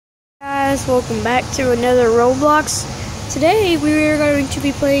guys, welcome back to another Roblox. Today we are going to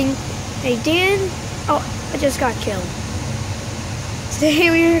be playing a I just got killed. Today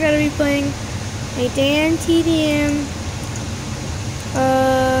we are going to be playing a dantdm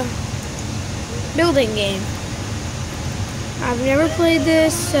building game. I've never played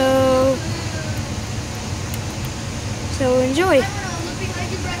this, so enjoy.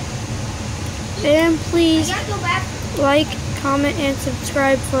 And please like, comment, and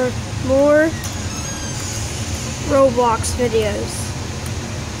subscribe for more Roblox videos.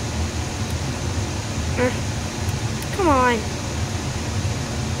 Come on.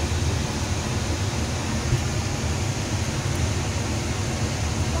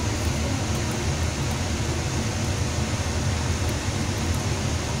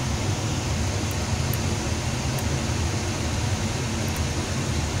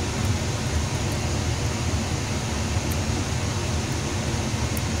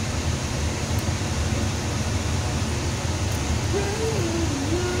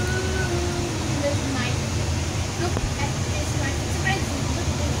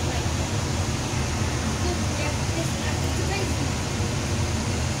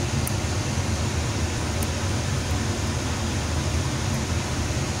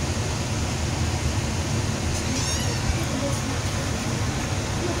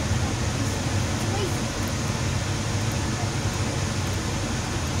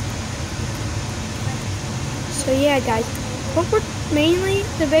 So yeah, guys, what we're mainly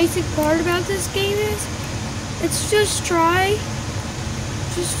the basic part about this game is, it's just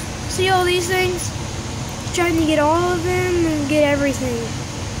see all these things, trying to get all of them and get everything.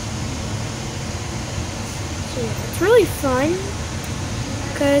 So yeah, it's really fun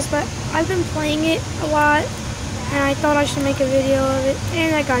because I've been playing it a lot, and I thought I should make a video of it.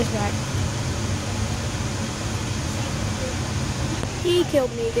 And that guy's back. He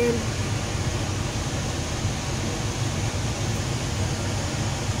killed me again.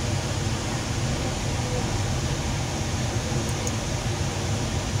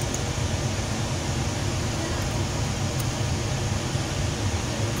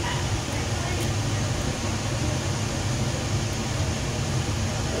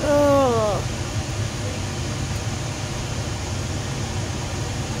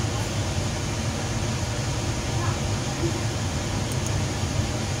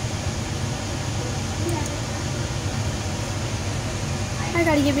 I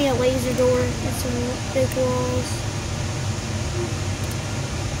gotta give me a laser door and some big walls.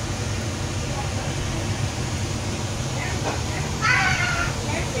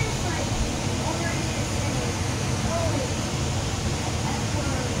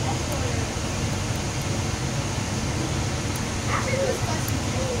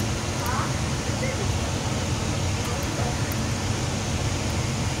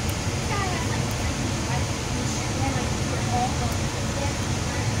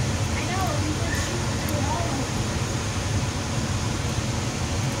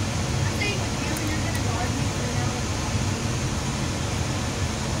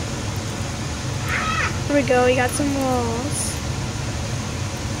 Here we go, we got some walls.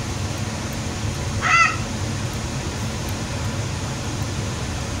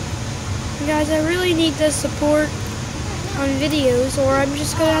 Guys, I really need the support on videos, or I'm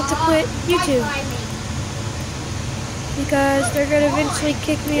just gonna have to quit YouTube. Because they're gonna eventually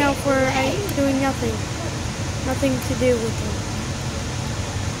kick me out for doing nothing. Nothing to do with them.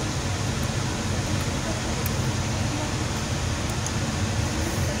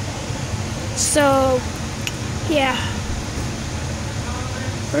 So yeah,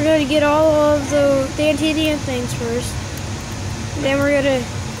 we're going to get all of the dantdm things first, and then we're going to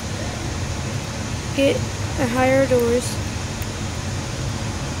get the higher doors.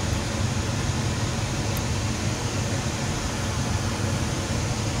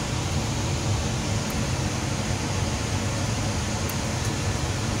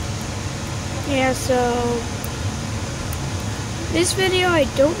 Yeah, so this video, I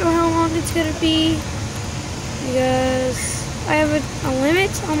don't know how long it's going to be, because I have a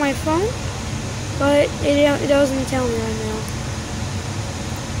limit on my phone, but it doesn't tell me right now.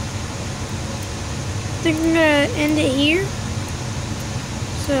 I think I'm going to end it here.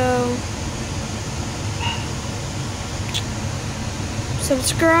 So,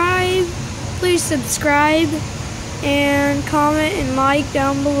 subscribe, please subscribe, and comment and like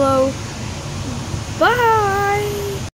down below. Bye!